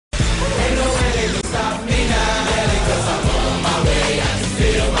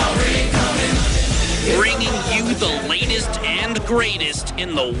greatest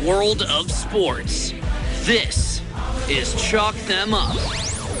in the world of sports. This is Chalk Them Up.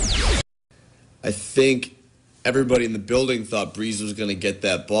 I think everybody in the building thought Breeze was going to get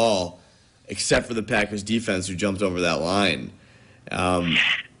that ball, except for the Packers defense who jumped over that line.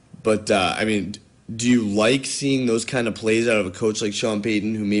 I mean, do you like seeing those kind of plays out of a coach like Sean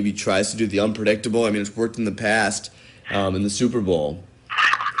Payton who maybe tries to do the unpredictable? I mean, it's worked in the past in the Super Bowl.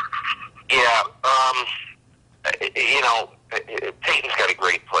 Yeah, Payton's got a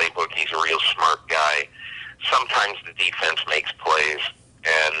great playbook. He's a real smart guy. Sometimes the defense makes plays,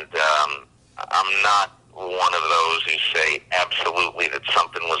 and I'm not one of those who say absolutely that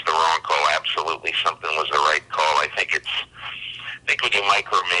something was the wrong call, absolutely something was the right call. I think when you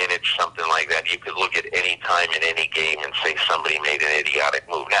micromanage something like that, you could look at any time in any game and say somebody made an idiotic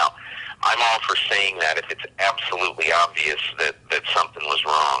move. Now, I'm all for saying that if it's absolutely obvious that something was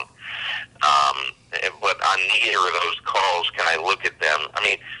wrong. But on neither of those calls can I look at them. I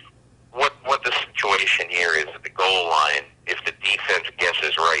mean, what the situation here is at the goal line, if the defense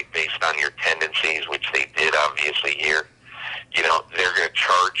guesses right based on your tendencies, which they did obviously here, they're going to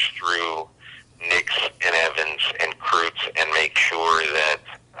charge through Nix and Evans and Kreutz and make sure that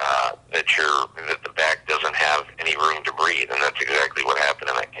the back doesn't have any room to breathe, and that's exactly what happened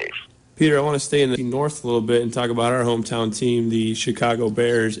in that case. Peter, I want to stay in the north a little bit and talk about our hometown team, the Chicago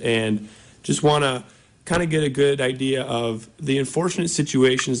Bears, and just want to kind of get a good idea of the unfortunate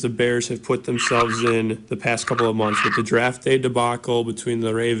situations the Bears have put themselves in the past couple of months with the draft day debacle between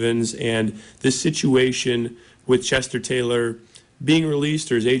the Ravens and this situation with Chester Taylor being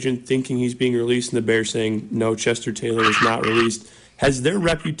released, or his agent thinking he's being released, and the Bears saying, no, Chester Taylor is not released. Has their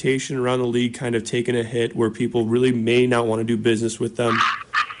reputation around the league kind of taken a hit where people really may not want to do business with them?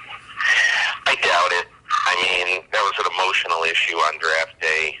 I doubt it. I mean, that was an emotional issue on draft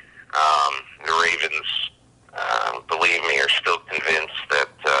day. The Ravens, believe me, are still convinced that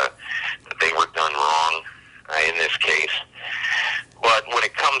they were done wrong in this case. But when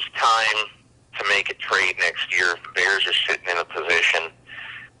it comes time to make a trade next year, if the Bears are sitting in a position,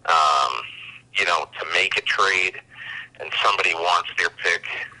 to make a trade and somebody wants their pick,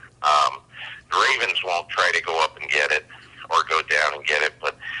 the Ravens won't try to go up and get it or go down and get it,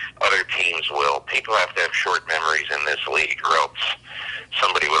 but other teams will. People have to have short memories in this league, or else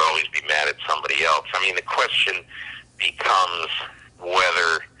somebody would always be mad at somebody else. I mean, the question becomes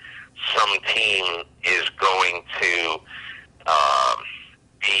whether some team is going to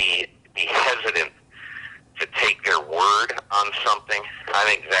be hesitant to take their word on something. I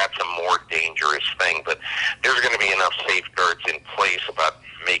think that's a more dangerous thing, but there's going to be enough safeguards in place about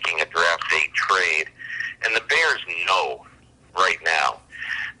making a draft day trade, and the Bears know right now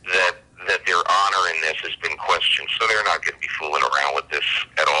that their honor in this has been questioned, so they're not going to be fooling around with this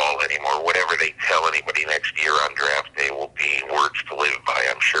at all anymore. Whatever they tell anybody next year on draft day will be words to live by,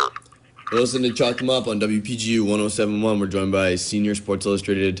 I'm sure. Listen to Chalk Them Up on WPGU 107.1. We're joined by senior Sports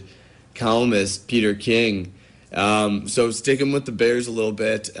Illustrated columnist Peter King. So sticking with the Bears a little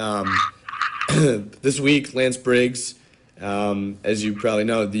bit, this week Lance Briggs, as you probably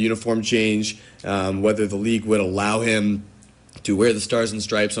know, the uniform change, whether the league would allow him to wear the stars and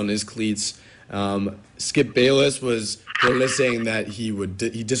stripes on his cleats. Skip Bayless was saying that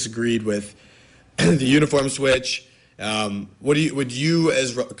he disagreed with the uniform switch. Would you,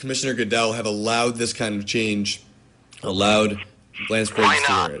 as Commissioner Goodell, have allowed this kind of change? Allowed Lance Briggs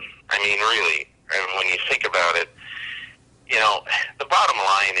to wear it? I mean, really, when you think about it, the bottom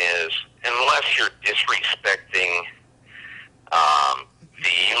line is, unless you're disrespecting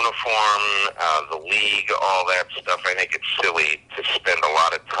the uniform, the league, all that stuff, I think it's silly to spend a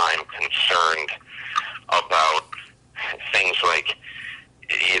lot of time concerned about things like,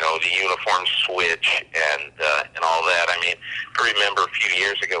 the uniform switch and all that. I mean, I remember a few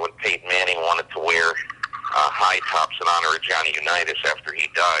years ago when Peyton Manning wanted to wear high tops in honor of Johnny Unitas after he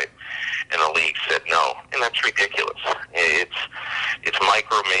died, and the league said no, and that's ridiculous. It's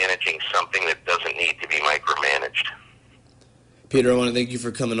micromanaging something that doesn't need to be micromanaged. Peter, I want to thank you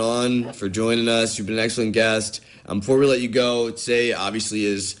for coming on, for joining us. You've been an excellent guest. Before we let you go, today obviously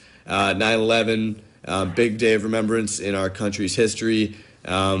is 9/11, big day of remembrance in our country's history.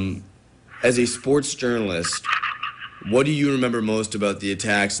 As a sports journalist, what do you remember most about the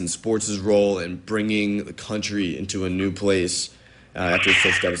attacks and sports' role in bringing the country into a new place after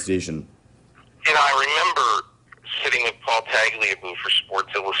such devastation? I remember sitting with Paul Tagliabue for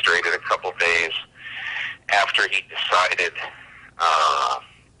Sports Illustrated a couple days after he decided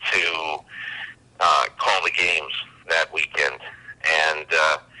to call the games that weekend. And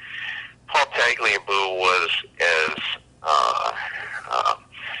Paul Tagliabue was as,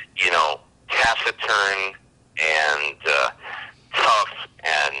 taciturn and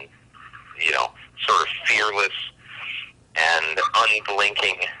sort of fearless and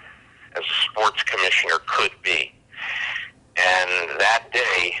unblinking as a sports commissioner could be. And that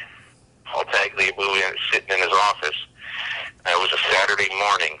day, Paul Tagliabue was sitting in his office. It was a Saturday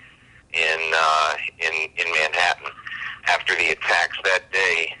morning in Manhattan. After the attacks that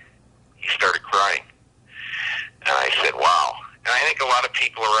day, he started crying. And I said, wow. And I think a lot of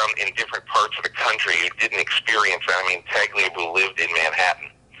people around in different parts of the country who didn't experience that. I mean, Tagliabue lived in Manhattan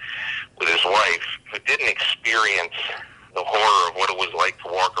with his wife, who didn't experience the horror of what it was like to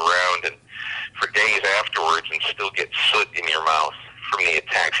walk around and for days afterwards and still get soot in your mouth from the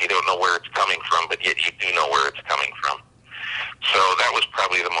attacks. You don't know where it's coming from, but yet you do know where it's coming from. So that was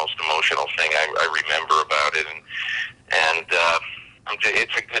probably the most emotional thing I remember about it. And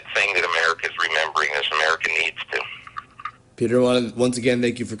it's a good thing that America's remembering this. America needs to. Peter, I want to once again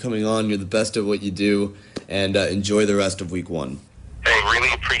thank you for coming on. You're the best at what you do, and enjoy the rest of week one. Hey,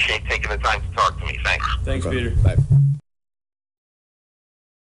 really appreciate taking the time to talk to me. Thanks. Thanks, Peter. Bye.